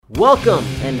Welcome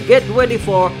and get ready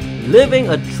for Living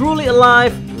a Truly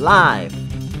Alive Life.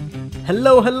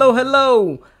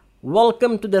 Hello.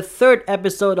 Welcome to the third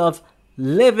episode of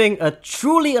Living a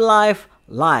Truly Alive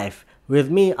Life with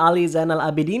me, Ali Zainal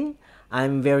Abidin.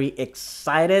 I'm very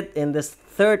excited in this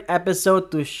third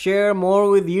episode to share more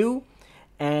with you.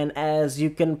 And as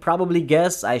you can probably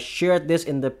guess, I shared this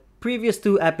in the previous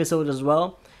two episodes as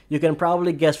well. You can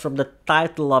probably guess from the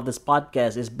title of this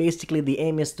podcast is basically the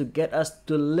aim is to get us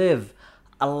to live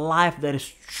a life that is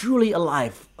truly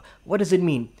alive. What does it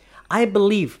mean? I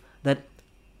believe that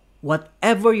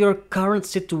whatever your current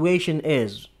situation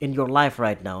is in your life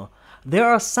right now,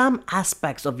 there are some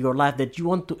aspects of your life that you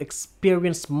want to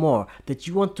experience more, that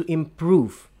you want to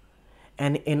improve.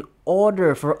 And in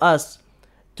order for us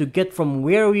to get from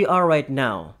where we are right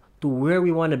now to where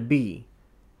we want to be,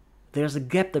 there's a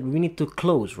gap that we need to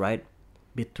close, right?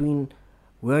 Between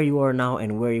where you are now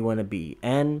and where you want to be.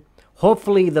 And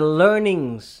hopefully the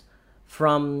learnings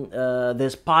from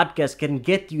this podcast can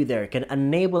get you there, can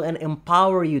enable and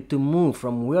empower you to move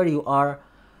from where you are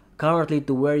currently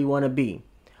to where you want to be.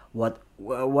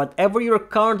 Whatever you're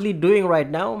currently doing right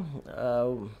now,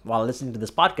 while listening to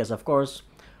this podcast, of course,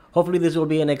 hopefully this will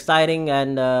be an exciting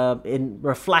and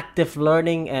reflective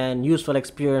learning and useful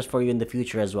experience for you in the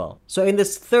future as well. So in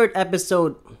this third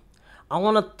episode, I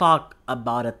want to talk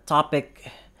about a topic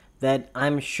that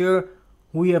I'm sure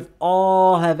we have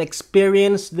all have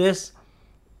experienced this,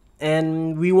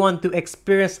 and we want to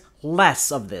experience less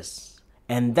of this.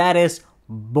 And that is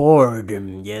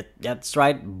boredom. Yeah, that's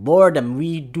right, boredom.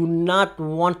 We do not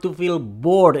want to feel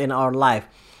bored in our life.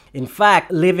 In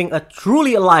fact, living a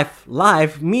truly alive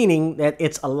life, meaning that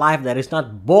it's a life that is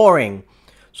not boring.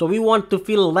 So we want to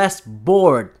feel less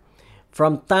bored.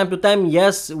 From time to time,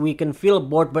 yes, we can feel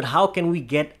bored, but how can we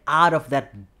get out of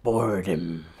that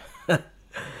boredom?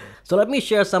 So let me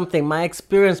share something. My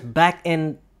experience back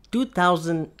in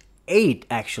 2008,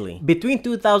 actually. Between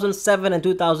 2007 and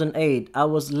 2008, I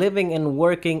was living and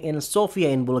working in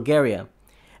Sofia in Bulgaria.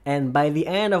 And by the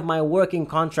end of my working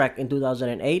contract in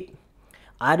 2008,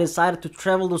 I decided to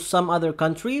travel to some other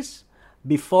countries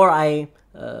before I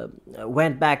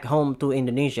went back home to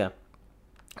Indonesia.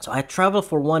 So I traveled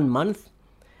for 1 month,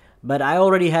 but I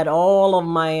already had all of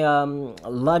my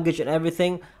luggage and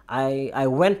everything. I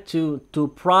went to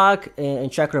Prague in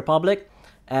Czech Republic,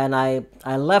 and I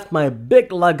left my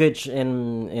big luggage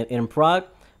in Prague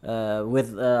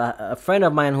with a friend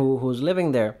of mine who's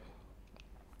living there.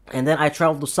 And then I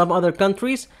traveled to some other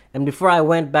countries, and before I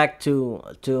went back to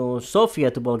Sofia,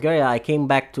 to Bulgaria, I came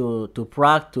back to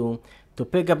Prague to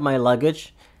pick up my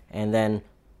luggage, and then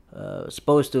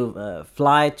supposed to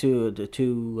fly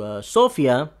to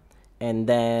Sofia, and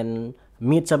then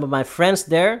meet some of my friends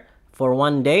there for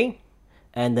 1 day,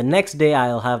 and the next day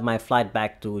I'll have my flight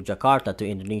back to Jakarta, to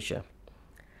Indonesia.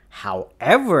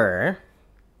 However,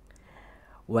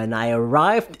 when I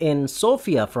arrived in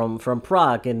Sofia from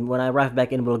Prague, and when I arrived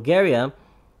back in Bulgaria,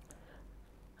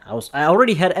 I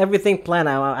already had everything planned.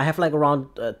 I have like around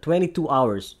 22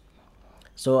 hours.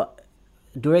 So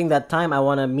during that time, I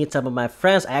want to meet some of my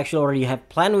friends. I actually already have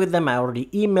planned with them. I already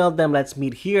emailed them, let's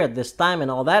meet here at this time and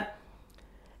all that.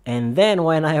 And then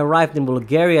when I arrived in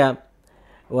Bulgaria,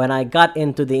 when I got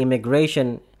into the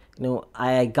immigration,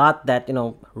 I got that,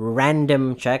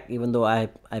 random check, even though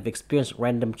I've experienced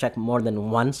random check more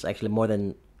than once, actually more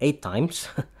than 8 times.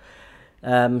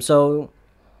 But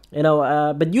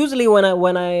usually when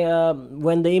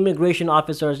the immigration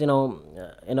officers,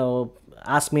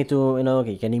 ask me to,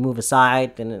 okay, can you move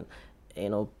aside and,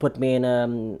 put me in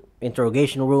an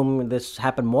interrogation room. This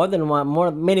happened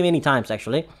many times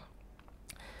actually.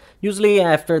 Usually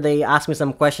after they ask me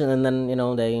some questions, and then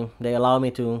they allow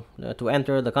me to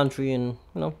enter the country, and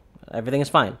everything is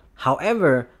fine.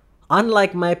 However,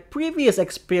 unlike my previous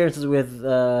experiences with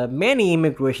many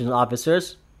immigration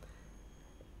officers,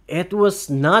 it was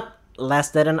not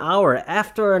less than an hour.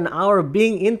 After an hour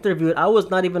being interviewed, I was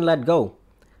not even let go.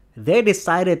 They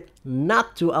decided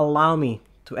not to allow me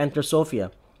to enter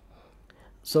Sofia.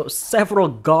 So several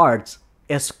guards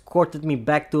escorted me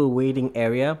back to a waiting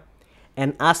area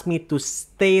and asked me to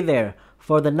stay there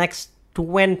for the next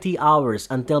 20 hours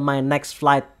until my next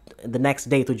flight the next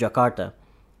day to Jakarta.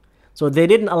 So they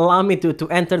didn't allow me to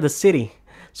enter the city.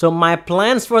 So my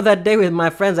plans for that day with my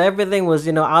friends, everything was,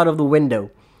 out of the window.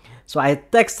 So I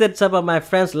texted some of my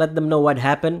friends, let them know what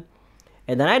happened.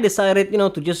 And then I decided,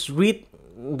 to just read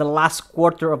the last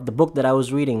quarter of the book that I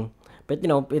was reading. But,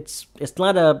 it's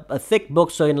not a thick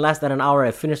book, so in less than an hour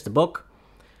I finished the book.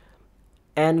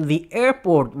 And the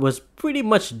airport was pretty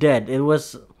much dead. It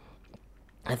was,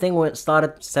 I think when it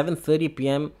started 7:30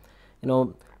 p.m.,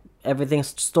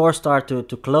 stores start to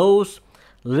close.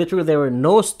 Literally, there were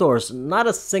no stores, not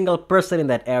a single person in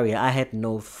that area. I had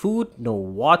no food, no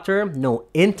water, no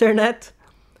internet.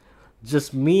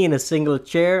 Just me in a single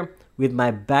chair with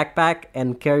my backpack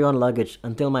and carry-on luggage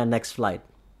until my next flight.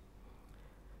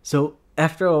 So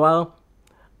after a while,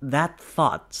 that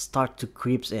thought start to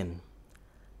creeps in.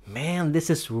 Man,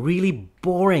 this is really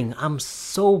boring. I'm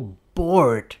so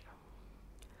bored.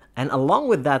 And along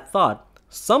with that thought,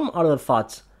 some other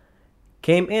thoughts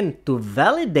came in to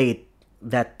validate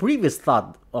that previous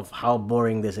thought of how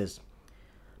boring this is.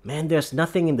 Man, there's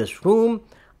nothing in this room.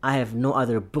 I have no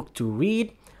other book to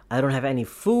read. I don't have any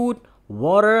food,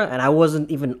 water, and I wasn't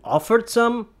even offered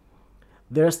some.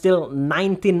 There are still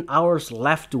 19 hours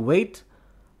left to wait.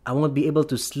 I won't be able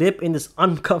to sleep in this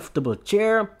uncomfortable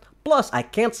chair. Plus, I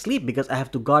can't sleep because I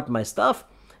have to guard my stuff.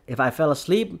 If I fell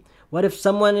asleep, what if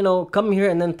someone, come here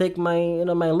and then take my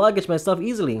luggage, my stuff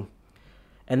easily?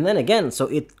 And then again, so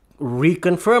it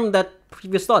reconfirmed that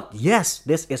previous thought. Yes,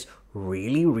 this is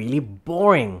really, really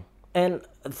boring. And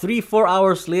 3-4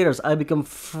 hours later, I become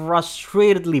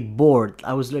frustratedly bored.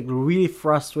 I was like really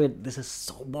frustrated. This is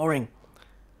so boring.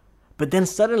 But then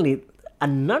suddenly,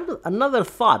 another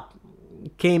thought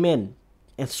came in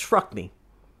and struck me.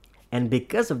 And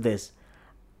because of this,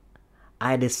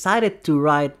 I decided to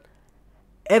write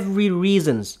every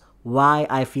reasons why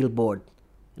I feel bored.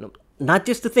 Not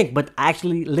just to think, but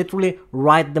actually literally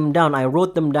write them down. I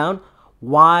wrote them down.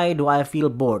 Why do I feel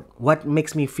bored? What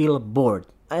makes me feel bored?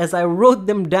 As I wrote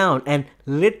them down and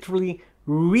literally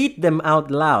read them out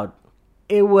loud,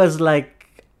 it was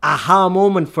like aha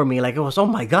moment for me. Like it was, oh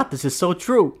my God, this is so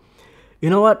true. You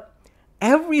know what?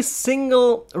 Every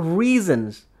single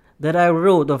reasons that I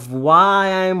wrote of why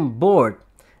I'm bored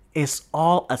is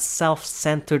all a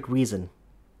self-centered reason.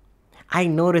 I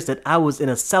noticed that I was in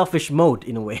a selfish mode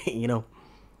in a way,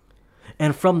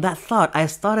 And from that thought, I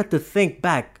started to think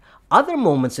back other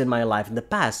moments in my life in the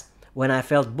past when I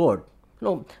felt bored.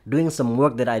 Doing some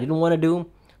work that I didn't want to do,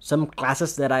 some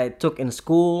classes that I took in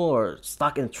school or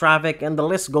stuck in traffic, and the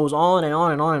list goes on and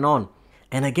on and on and on.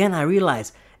 And again, I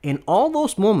realized in all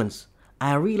those moments,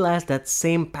 I realized that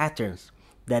same patterns,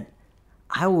 that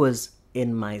I was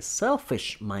in my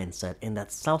selfish mindset, in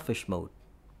that selfish mode.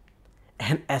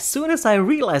 And as soon as I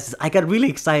realized this, I got really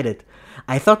excited.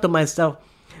 I thought to myself,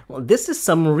 well, this is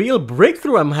some real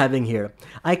breakthrough I'm having here.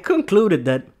 I concluded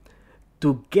that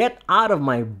to get out of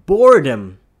my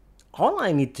boredom, all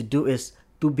I need to do is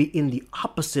to be in the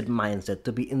opposite mindset,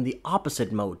 to be in the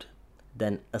opposite mode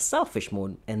than a selfish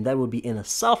mode, and that would be in a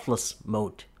selfless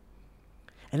mode.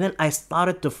 And then I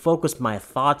started to focus my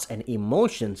thoughts and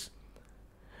emotions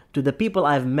to the people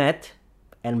I've met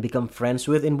and become friends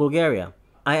with in Bulgaria.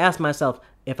 I asked myself,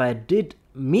 if I did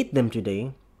meet them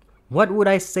today, what would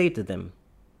I say to them?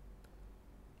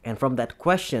 And from that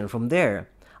question, from there,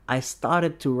 I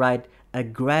started to write a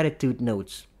gratitude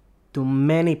notes to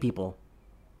many people.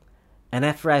 And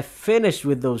after I finished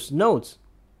with those notes,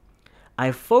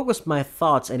 I focused my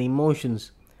thoughts and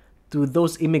emotions to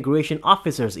those immigration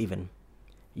officers even.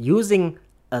 Using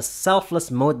a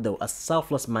selfless mode though, a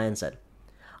selfless mindset.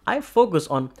 I focus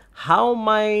on how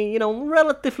my,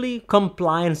 relatively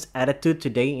compliance attitude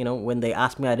today, when they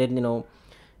asked me, I didn't,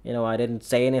 I didn't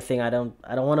say anything. I don't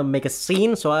want to make a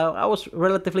scene. So I was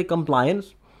relatively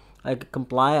compliant. I could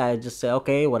comply. I just say,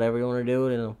 okay, whatever you want to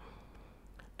do,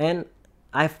 And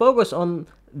I focus on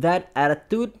that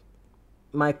attitude.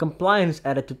 My compliance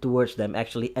attitude towards them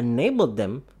actually enabled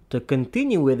them to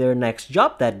continue with their next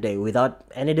job that day without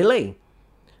any delay.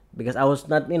 Because I was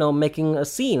not, making a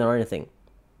scene or anything.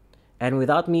 And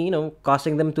without me,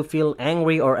 causing them to feel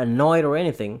angry or annoyed or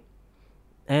anything.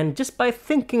 And just by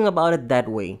thinking about it that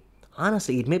way,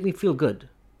 honestly, it made me feel good.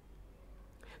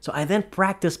 So I then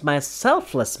practiced my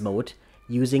selfless mode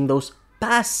using those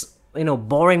past,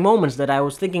 boring moments that I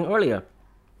was thinking earlier.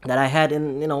 That I had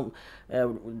in,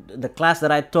 the class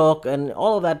that I took and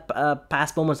all of that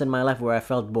past moments in my life where I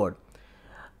felt bored.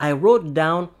 I wrote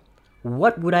down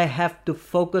what would I have to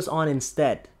focus on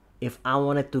instead if I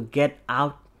wanted to get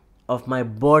out of my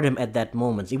boredom at that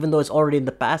moment. Even though it's already in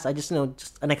the past, I just,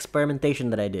 just an experimentation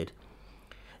that I did.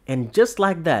 And just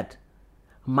like that,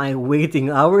 my waiting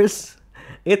hours,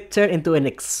 it turned into an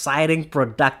exciting,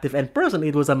 productive, and personally,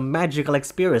 it was a magical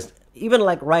experience. Even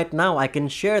like right now, I can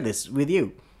share this with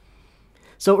you.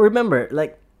 So remember,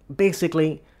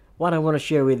 basically, what I want to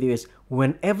share with you is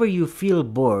whenever you feel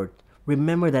bored,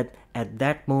 remember that at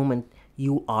that moment,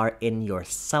 you are in your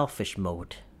selfish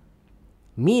mode.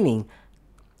 Meaning,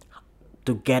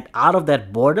 to get out of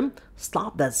that boredom,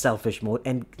 stop that selfish mode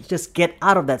and just get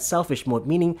out of that selfish mode,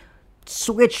 meaning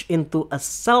switch into a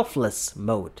selfless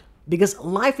mode. Because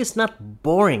life is not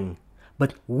boring,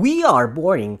 but we are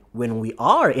boring when we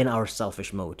are in our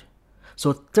selfish mode.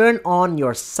 So turn on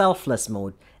your selfless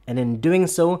mode, and in doing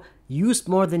so, use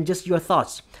more than just your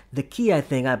thoughts. The key, I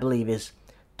believe, is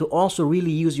to also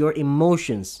really use your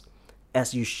emotions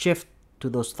as you shift to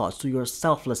those thoughts, to your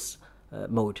selfless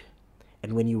mode.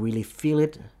 And when you really feel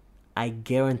it, I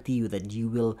guarantee you that you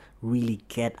will really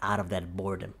get out of that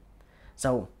boredom.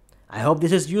 So, I hope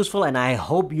this is useful and I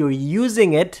hope you're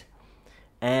using it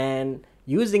and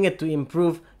using it to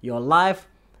improve your life,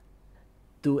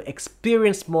 to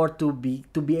experience more, to be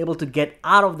able to get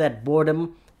out of that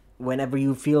boredom whenever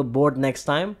you feel bored next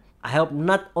time. I hope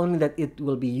not only that it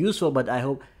will be useful, but I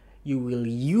hope you will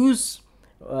use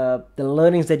the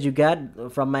learnings that you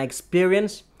get from my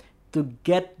experience to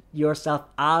get yourself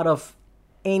out of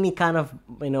any kind of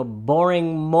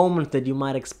boring moment that you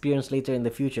might experience later in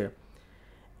the future.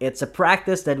 It's a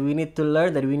practice that we need to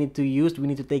learn, that we need to use, we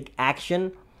need to take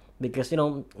action, because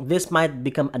this might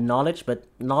become a knowledge, but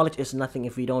knowledge is nothing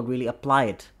if we don't really apply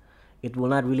it. It will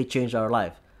not really change our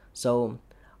life. So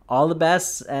all the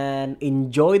best and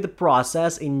enjoy the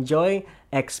process, enjoy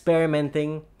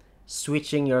experimenting,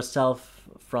 switching yourself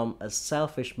from a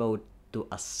selfish mode to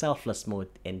a selfless mode,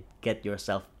 and get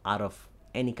yourself out of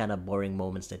any kind of boring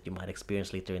moments that you might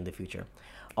experience later in the future.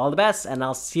 All the best, and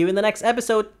I'll see you in the next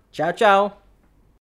episode. Ciao, ciao.